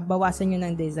bawasan niyo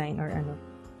ng design or ano.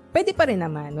 Pwede pa rin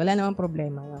naman, wala namang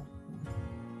problema 'yon.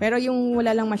 Pero yung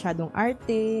wala lang masyadong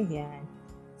arte, yan.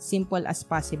 Simple as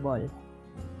possible.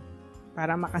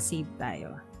 Para makasave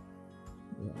tayo.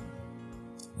 Yan.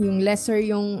 Yung lesser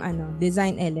yung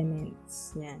design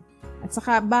elements, yan. At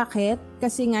saka bakit?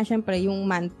 Kasi nga syempre yung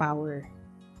manpower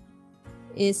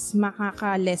is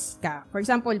makaka-less ka. For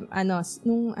example,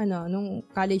 nung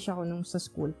college ako, nung sa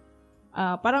school,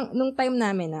 parang nung time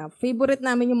namin, favorite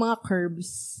namin yung mga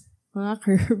curves.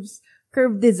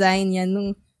 Curve design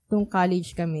yan, nung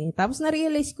college kami. Tapos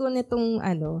na-realize ko nitong,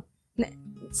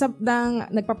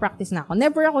 nagpa-practice na ako.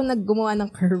 Never ako naggumawa ng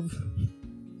curve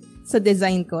sa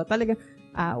design ko. Talaga,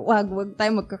 wag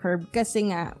tayo magka-curve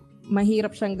kasi nga,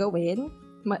 mahirap siyang gawin.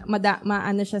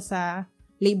 Maano siya sa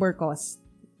labor cost.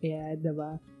 Yeah,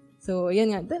 diba? So, yan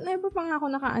nga. Never pa nga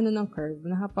ako nakaano ng curve.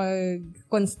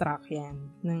 Nakapag-construct yan.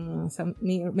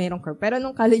 Mayroong curve. Pero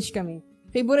nung college kami,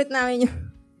 favorite namin yung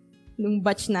nung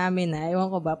batch namin ewan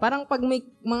ko ba. Parang pag may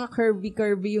mga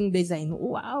curvy yung design,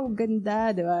 wow, ganda,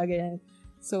 diba? Ganyan.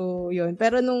 So, yun.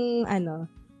 Pero nung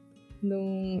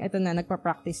eto na,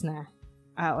 nagpa-practice na,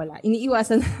 wala.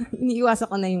 Iniiwasan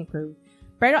ko na yung curve.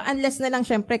 Pero unless na lang,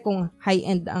 syempre, kung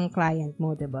high-end ang client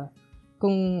mo, diba?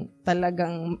 Kung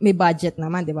talagang may budget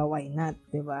naman, di ba? Why not?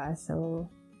 Di ba? So,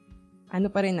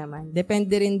 pa rin naman.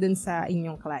 Depende rin dun sa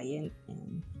inyong client.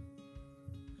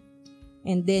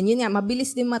 And then, yun nga,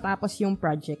 mabilis din matapos yung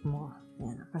project mo.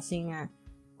 Yan. Kasi nga,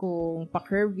 kung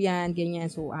pa-curve yan, ganyan,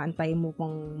 so, aantay mo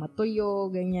kung matuyo,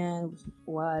 ganyan,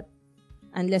 what.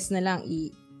 Unless na lang,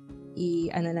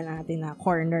 na natin na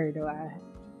corner, di ba?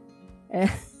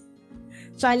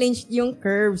 Challenge yung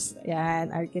curves. Yan,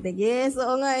 architect. Yes,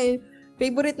 oo nga eh.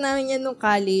 Favorite namin yan nung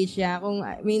college. Kung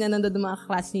may nanonood ng mga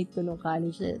classmate ko nung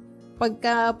college.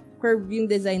 Pagka curve yung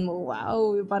design mo,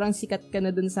 wow, parang sikat ka na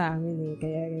dun sa amin eh.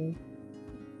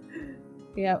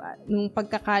 Kaya nung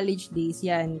pagka-college days,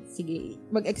 yan, sige,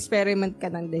 mag-experiment ka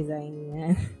ng design.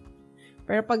 Yan.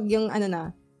 Pero pag yung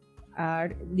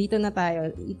dito na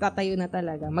tayo, itatayo na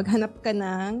talaga, maghanap ka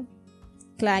ng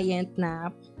client na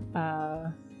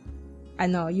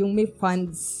yung may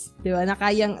funds, di ba? Na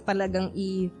kayang talagang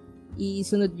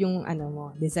isunod yung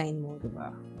design mo,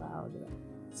 diba? Wow, diba?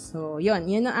 So, yun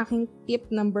ang aking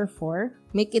tip number 4.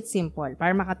 Make it simple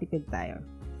para makatipid tayo.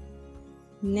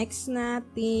 Next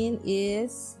natin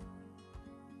is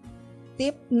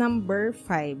tip number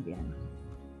 5. Yan.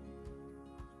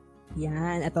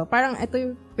 Yan. Ito. Parang ito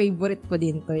yung favorite ko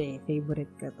din to eh.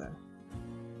 Favorite ko to.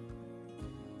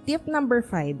 Tip number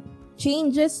 5.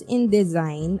 Changes in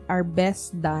design are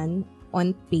best done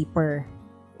on paper.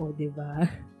 O, diba?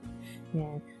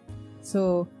 Yan.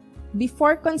 So,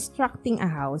 before constructing a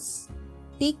house,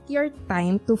 take your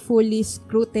time to fully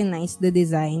scrutinize the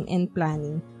design and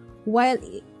planning while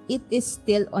it is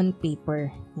still on paper.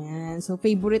 Yan. So,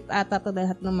 favorite ata to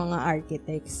lahat ng mga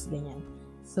architects. Ganyan.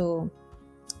 So,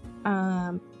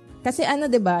 kasi ano,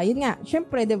 diba? Yun nga,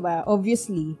 syempre, diba?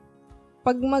 Obviously,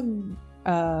 pag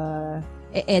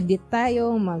e-edit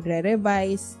tayo,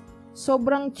 magre-revise,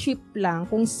 sobrang cheap lang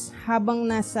kung habang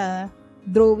nasa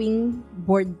drawing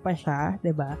board pa siya,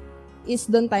 'di ba? Is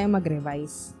doon tayo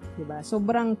mag-revise, 'di ba?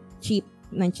 Sobrang cheap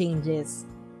ng changes.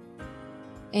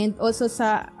 And also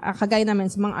sa kagaya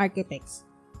naman sa mga architects,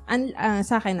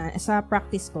 sa akin sa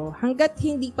practice ko, hangga't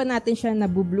hindi pa natin siya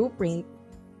na-blueprint,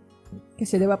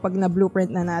 kasi 'di ba pag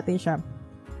na-blueprint na natin siya,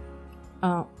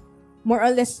 more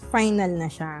or less final na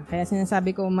siya. Kaya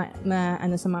sinasabi ko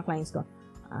sa mga clients ko,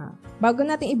 bago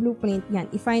natin i-blueprint yan,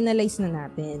 i-finalize na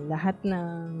natin lahat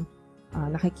ng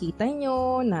nakikita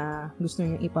nyo na gusto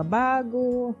nyo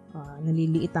ipabago,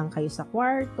 naliliitan kayo sa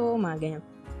kwarto, mga ganyan.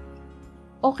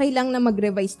 Okay lang na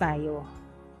mag-revise tayo.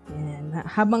 Yan.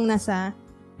 Habang nasa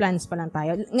plans pa lang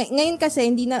tayo. Ngayon kasi,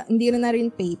 hindi na rin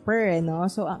paper, no?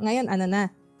 So, ngayon,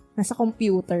 nasa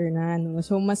computer na, no?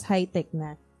 So, mas high-tech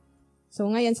na. So,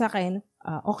 ngayon sa akin,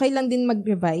 okay lang din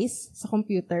mag-revise sa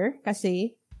computer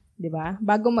kasi 'di ba?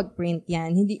 Bago mag-print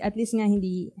 'yan. Hindi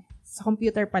sa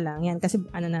computer pa lang 'yan kasi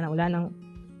wala nang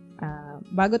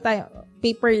bago tayo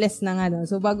paperless na nga no.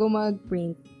 So bago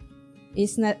mag-print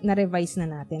is na-revise na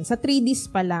natin. Sa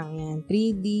 3Ds pa lang 'yan.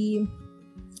 3D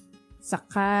sa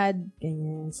CAD,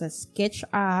 ganyan, sa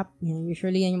SketchUp, yan,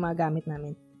 usually yan yung mga gamit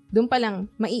namin. Doon pa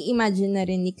lang mai-imagine na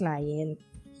rin ni client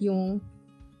yung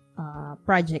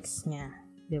projects niya,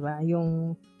 'di ba?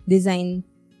 Yung design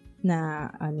na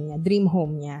dream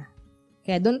home niya.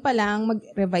 Kaya doon pa lang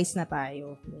mag-revise na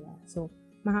tayo, diba? So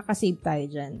makaka-save tayo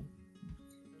diyan.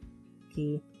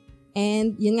 Okay.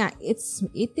 And yun nga,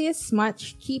 it is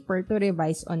much cheaper to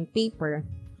revise on paper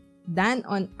than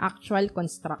on actual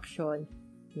construction.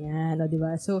 Yan,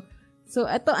 diba? So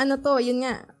ito yun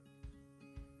nga.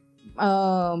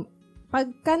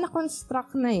 Pagka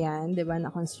na-construct na yan, diba?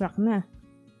 Na-construct na.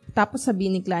 Tapos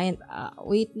sabihin ni client,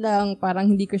 wait lang, parang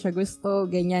hindi ko siya gusto,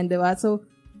 ganyan, diba? So,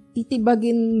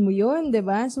 titibagin mo yun,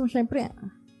 diba? So, syempre,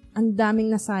 ang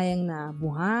daming nasayang na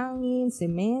buhangin,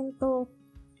 semento,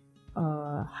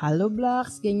 hollow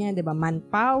blocks, ganyan, diba?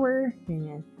 Manpower,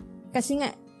 ganyan. Kasi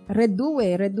nga,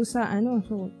 redo sa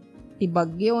so,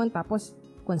 tibag yun, tapos,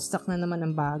 construct na naman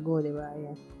ng bago, diba?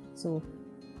 Yan. So,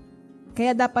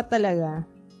 kaya dapat talaga,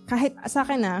 kahit sa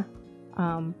akin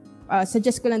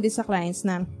suggest ko lang din sa clients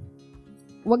na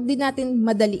wag din natin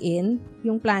madaliin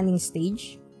yung planning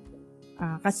stage.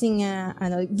 Kasi nga,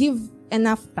 give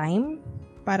enough time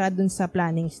para dun sa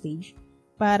planning stage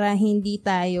para hindi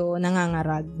tayo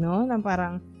nangangarag, no? Na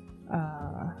parang,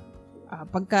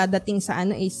 pagkadating sa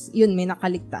is, yun, may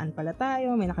nakaligtaan pala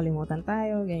tayo, may nakalimutan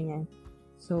tayo, ganyan.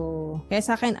 So, kaya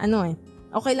sa akin,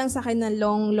 okay lang sa akin na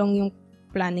long yung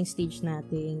planning stage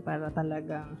natin para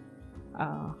talagang,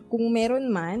 kung meron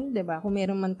man, 'di ba? Kung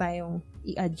meron man tayong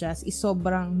i-adjust,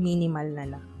 sobrang minimal na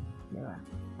lang, 'di ba?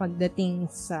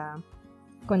 Pagdating sa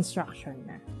construction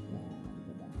na.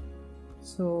 Diba?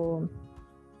 So,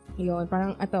 yun,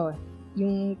 parang ito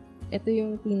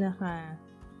yung pinaka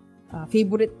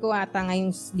favorite ko ata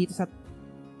ngayon dito sa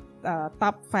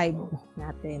top 5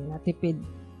 natin na Tipid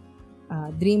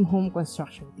dream home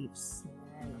construction tips.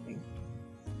 Ayan, okay.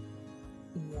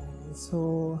 Ayan,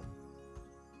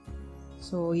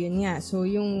 So, yun nga. So,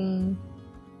 yung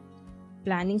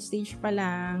planning stage pa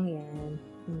lang, yan.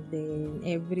 And then,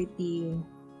 everything,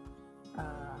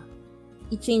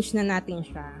 i-change na natin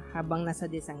siya habang nasa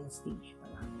design stage pa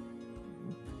lang.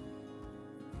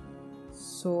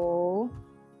 So,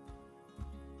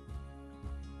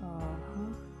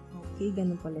 okay,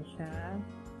 ganun pala siya.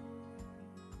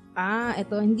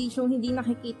 Ito, hindi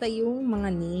nakikita yung mga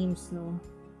names, no?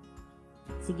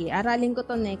 Sige, aralin ko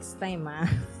to next time,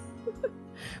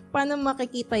 Paano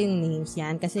makikita yung names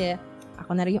yan? Kasi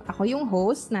ako yung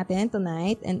host natin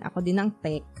tonight and ako din ang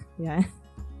tech. Yan.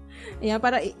 Ayan,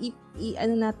 para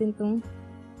natin tong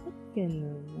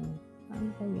ganun. Ano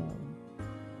kaya?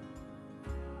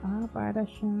 Para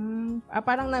siyang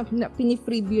parang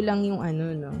pini-preview lang yung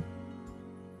no?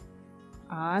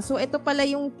 So ito pala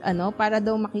yung para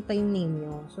daw makita yung name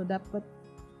nyo. So dapat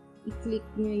i-click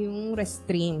nyo yung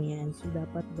restream yan. So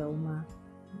dapat daw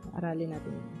Aralin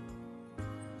natin.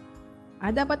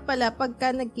 Dapat pala,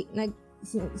 pagka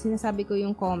sinasabi ko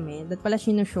yung comment, dapat pala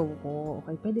sinushow ko.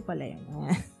 Okay, pwede pala yan.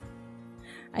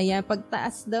 Ayan,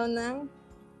 pagtaas daw ng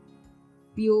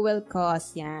fuel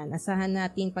cost, yan. Asahan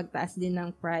natin pagtaas din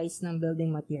ng price ng building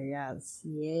materials.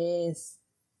 Yes.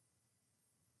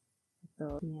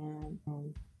 Ito, yan.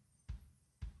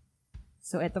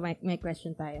 So, ito, may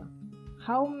question tayo.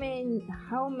 How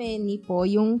many po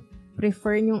yung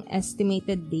prefer yung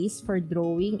estimated days for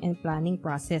drawing and planning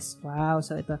process? Wow.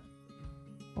 So, ito.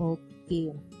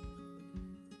 Okay.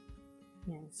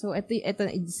 Yan. So, ito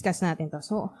i-discuss natin to.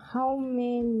 So, how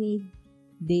many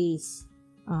days?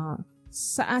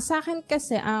 Sa akin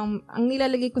kasi, ang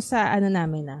nilalagay ko sa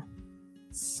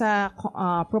sa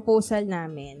proposal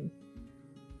namin,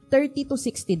 30 to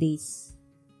 60 days.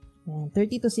 Yan,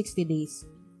 30 to 60 days.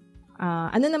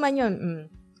 Ano naman yun?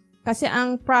 Kasi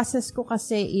ang process ko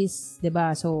kasi is, 'di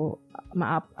ba? So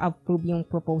ma-approve yung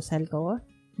proposal ko,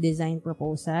 design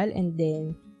proposal, and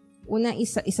then una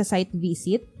isa site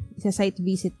visit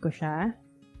ko siya.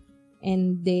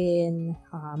 And then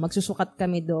magsusukat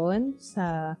kami doon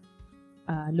sa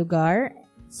lugar,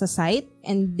 sa site,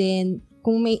 and then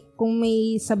kung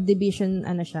may subdivision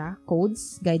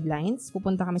codes, guidelines,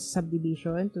 pupunta kami sa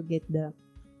subdivision to get the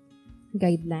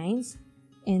guidelines.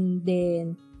 And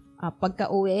then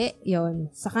pagka-uwi,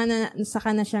 yon, saka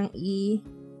na siyang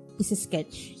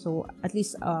i-sketch. So, at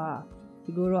least,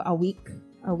 siguro a week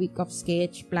of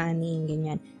sketch, planning,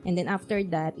 ganyan. And then, after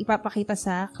that, ipapakita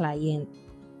sa client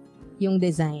yung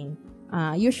design.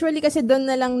 Usually, kasi doon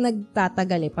na lang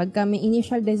nagtatagal Pagka may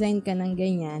initial design ka ng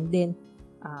ganyan, then,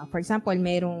 for example,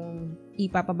 merong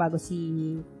ipapabago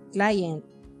si client.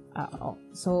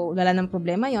 So, wala nang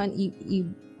problema yon,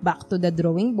 back to the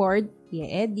drawing board,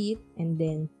 i-edit, and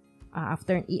then,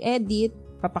 after i-edit,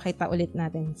 papakita ulit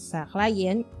natin sa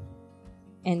client.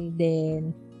 And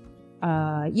then,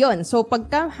 yun. So,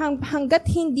 hanggat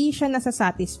hindi siya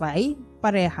nasasatisfy,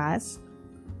 parehas,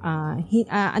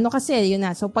 kasi, yun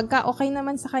na. So, pagka okay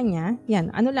naman sa kanya, yan,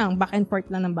 back and forth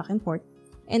lang ng back and forth.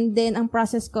 And then, ang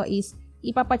process ko is,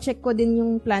 ipapacheck ko din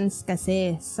yung plans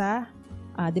kasi sa,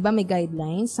 di ba may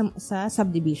guidelines sa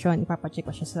subdivision. Ipapacheck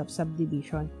ko siya sa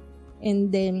subdivision. And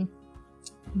then,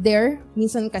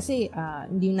 minsan kasi,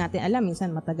 hindi natin alam, minsan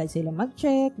matagal sila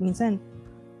mag-check, minsan,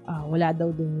 wala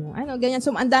daw dun yung, ganyan.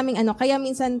 So, ang daming kaya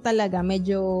minsan talaga,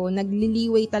 medyo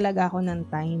nagliliway talaga ako ng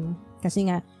time. Kasi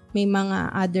nga, may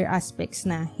mga other aspects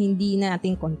na hindi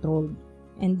natin controlled.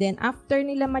 And then, after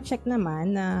nila ma-check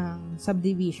naman ng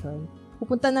subdivision,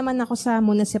 pupunta naman ako sa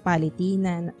municipality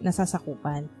na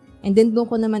nasasakupan. And then, doon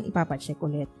ko naman ipapacheck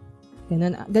ulit.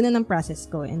 Ganun ang process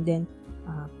ko. And then,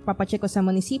 papacheck ko sa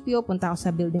munisipyo, punta ako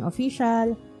sa building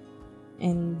official,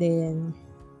 and then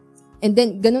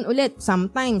ganun ulit.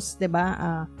 Sometimes, 'di ba?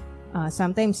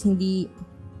 Sometimes hindi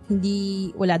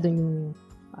wala doon yung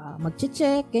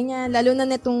magche-check, ganyan. Lalo na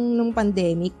nung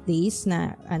pandemic days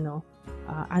na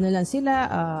lang sila,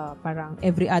 parang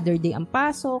every other day ang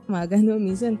pasok, mga ganun.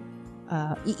 Minsan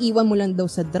iiwan mo lang daw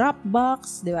sa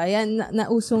Dropbox, 'di ba? Yan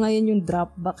nauso ngayon yung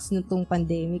Dropbox nitong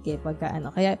pandemic pagka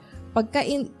Kaya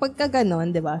pagka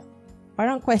ganon, 'di ba?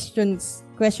 Parang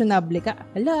questionable ka.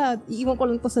 Iiwan ko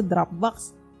lang to sa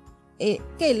Dropbox.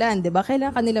 Kailan, 'di ba?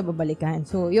 Kailan kanila babalikan?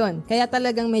 So, 'yun. Kaya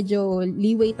talagang medyo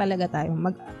leeway talaga tayo.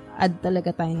 Mag-add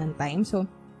talaga tayo ng time. So,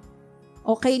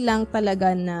 okay lang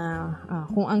talaga na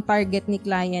kung ang target ni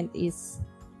client is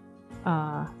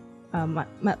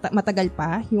matagal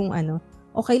pa yung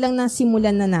okay lang na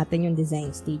simulan na natin yung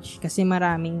design stage kasi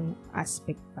maraming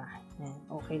aspect pa.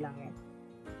 Okay lang yan.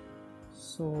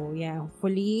 So, yeah.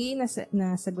 Hopefully,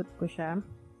 nasagot ko siya.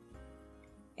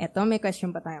 Eto, may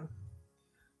question pa tayo.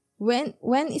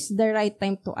 When is the right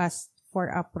time to ask for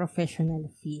a professional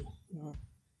fee?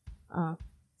 Yeah.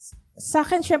 Sa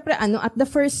akin, syempre, at the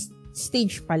first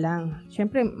stage pa lang.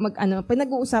 Syempre,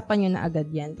 pinag-uusapan nyo na agad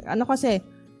yan. Kasi,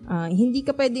 hindi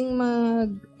ka pwedeng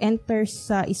mag-enter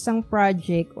sa isang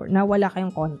project or na wala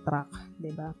kayong contract.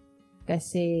 Diba?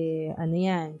 Kasi,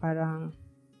 yan, parang,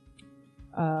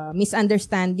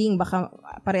 misunderstanding, baka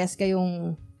parehas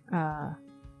kayong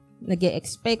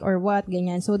nag-e-expect or what,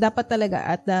 ganyan. So, dapat talaga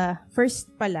at the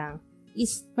first pa lang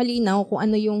is malinaw kung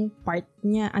ano yung part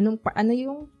niya, ano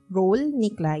yung role ni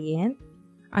client,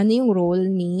 ano yung role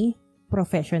ni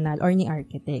professional or ni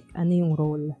architect, ano yung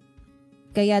role.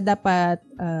 Kaya dapat,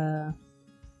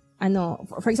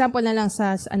 for example na lang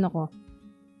sa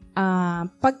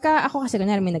pagka ako kasi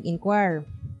kunyari may nag-inquire,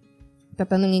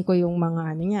 tatanungin ko yung mga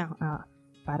niya,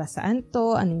 para saan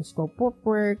to, ano yung scope of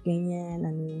work, ganyan,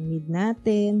 ano yung need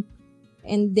natin.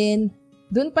 And then,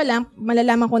 doon pa lang,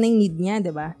 malalaman ko na yung need niya,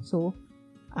 diba? So,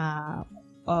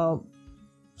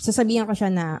 sasabihan ko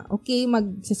siya na, okay,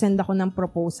 mag-send ako ng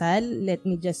proposal. Let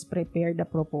me just prepare the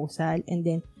proposal and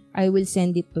then I will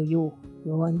send it to you.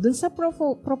 Yun. Dun sa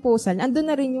proposal, andun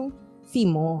na rin yung fee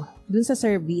mo. Dun sa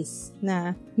service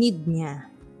na need niya.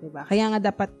 Diba? Kaya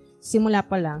nga dapat simula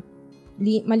pa lang,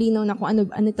 malinaw na kung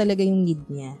ano talaga yung need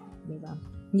niya. Diba?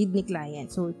 Need ni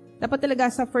client. So, dapat talaga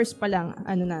sa first pa lang,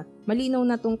 malinaw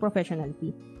na tong professional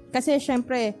fee. Kasi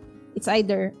syempre, it's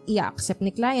either i-accept ni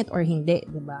client or hindi,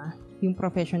 diba? Yung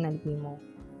professional fee mo.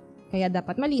 Kaya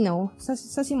dapat malinaw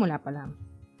sa simula pa lang.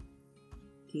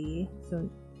 Okay. So,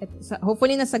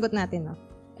 hopefully nasagot natin, no?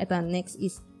 Ito, next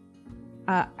is,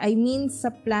 sa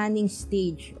planning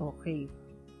stage. Okay.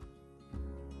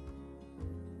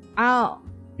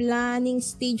 Planning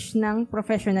stage ng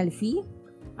professional fee.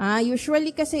 Usually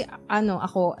kasi,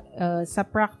 ako, sa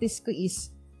practice ko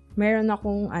is, meron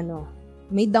akong,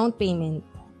 may down payment.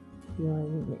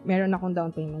 Yun, meron akong down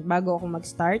payment bago ako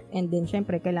mag-start. And then,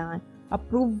 syempre, kailangan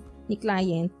approve ni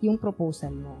client yung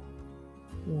proposal mo.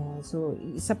 Yeah, so,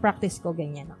 sa practice ko,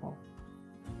 ganyan ako.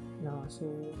 No,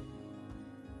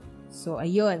 so,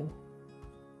 ayun.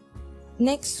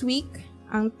 Next week,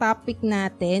 ang topic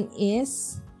natin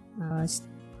is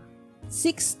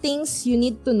 6 things you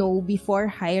need to know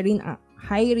before hiring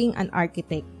an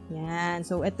architect. Yan.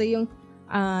 So, ito yung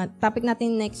topic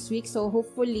natin next week. So,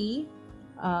 hopefully,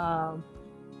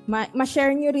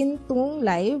 ma-share nyo rin tong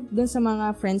live dun sa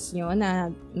mga friends nyo na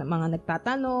mga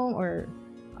nagtatanong or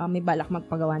may balak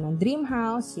magpagawa ng dream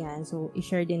house. Yan. So,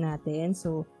 i-share din natin.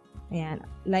 So, ayan.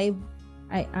 Live,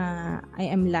 I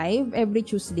am live every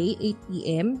Tuesday, 8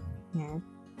 p.m. Yan.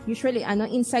 Usually,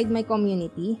 inside my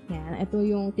community. Yan. Ito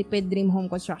yung Tipid Dream Home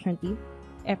Construction Team.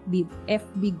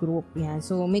 FB group. Yan.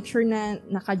 So, make sure na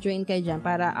naka-join kayo dyan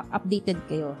para updated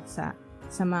kayo sa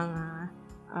mga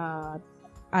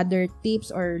other tips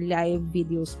or live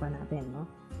videos pa natin, no?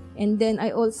 And then,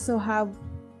 I also have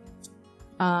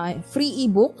free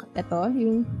ebook. Ito,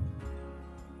 yung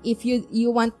if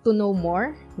you want to know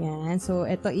more. Yan. So,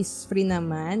 ito is free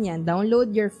naman. Yan.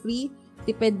 Download your free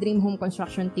Tipid Dream Home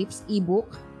Construction Tips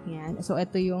ebook. Yan. So,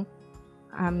 ito yung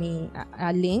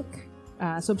link.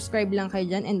 Subscribe lang kayo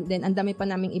dyan. And then, ang dami pa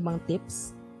naming ibang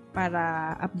tips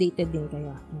para updated din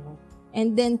kayo.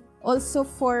 And then, also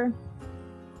for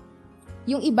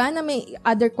yung iba na may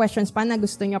other questions pa na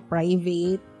gusto nyo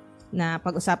private, na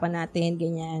pag-usapan natin,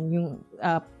 ganyan, yung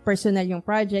personal yung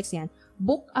projects, yan.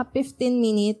 Book a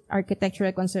 15-minute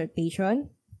architectural consultation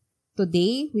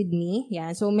today with me.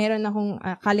 Yan. So, meron akong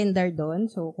calendar doon.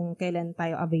 So, kung kailan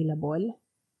tayo available.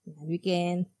 Yan. We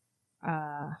can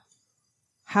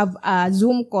have a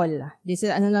Zoom call. This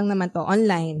is, lang naman to,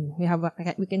 online.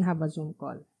 We can have a Zoom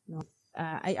call. No?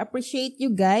 I appreciate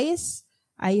you guys.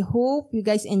 I hope you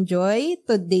guys enjoy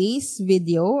today's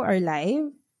video or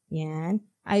live. Yan.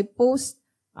 I post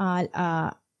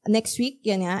next week,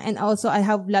 yan nga. And also, I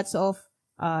have lots of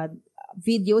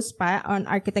videos pa on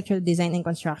architectural design and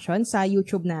construction sa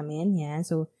YouTube namin. Yan.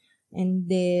 So, and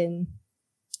then,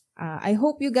 I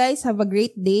hope you guys have a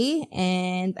great day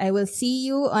and I will see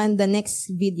you on the next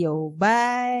video.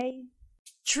 Bye!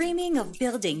 Dreaming of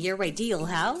building your ideal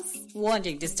house?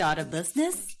 Wanting to start a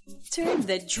business? Turn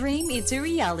the dream into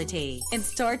reality and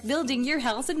start building your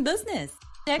house and business.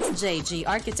 XJG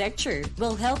Architecture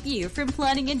will help you from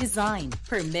planning and design,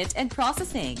 permit and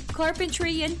processing,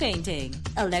 carpentry and painting,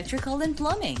 electrical and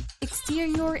plumbing,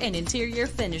 exterior and interior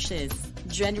finishes,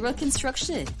 general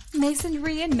construction,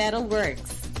 masonry and metal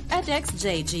works. At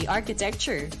XJG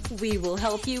Architecture, we will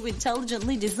help you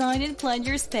intelligently design and plan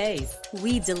your space.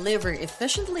 We deliver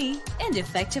efficiently and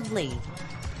effectively.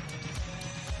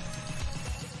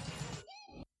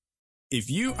 If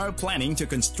you are planning to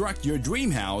construct your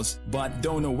dream house but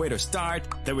don't know where to start,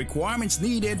 the requirements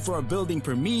needed for a building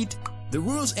permit, the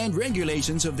rules and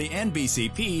regulations of the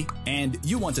NBCP, and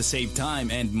you want to save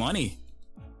time and money,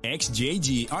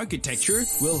 XJG Architecture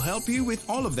will help you with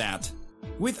all of that.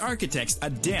 With architects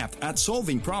adept at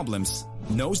solving problems,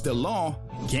 knows the law,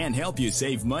 can help you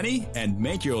save money and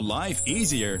make your life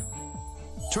easier.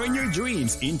 Turn your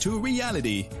dreams into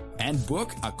reality and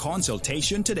book a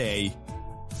consultation today.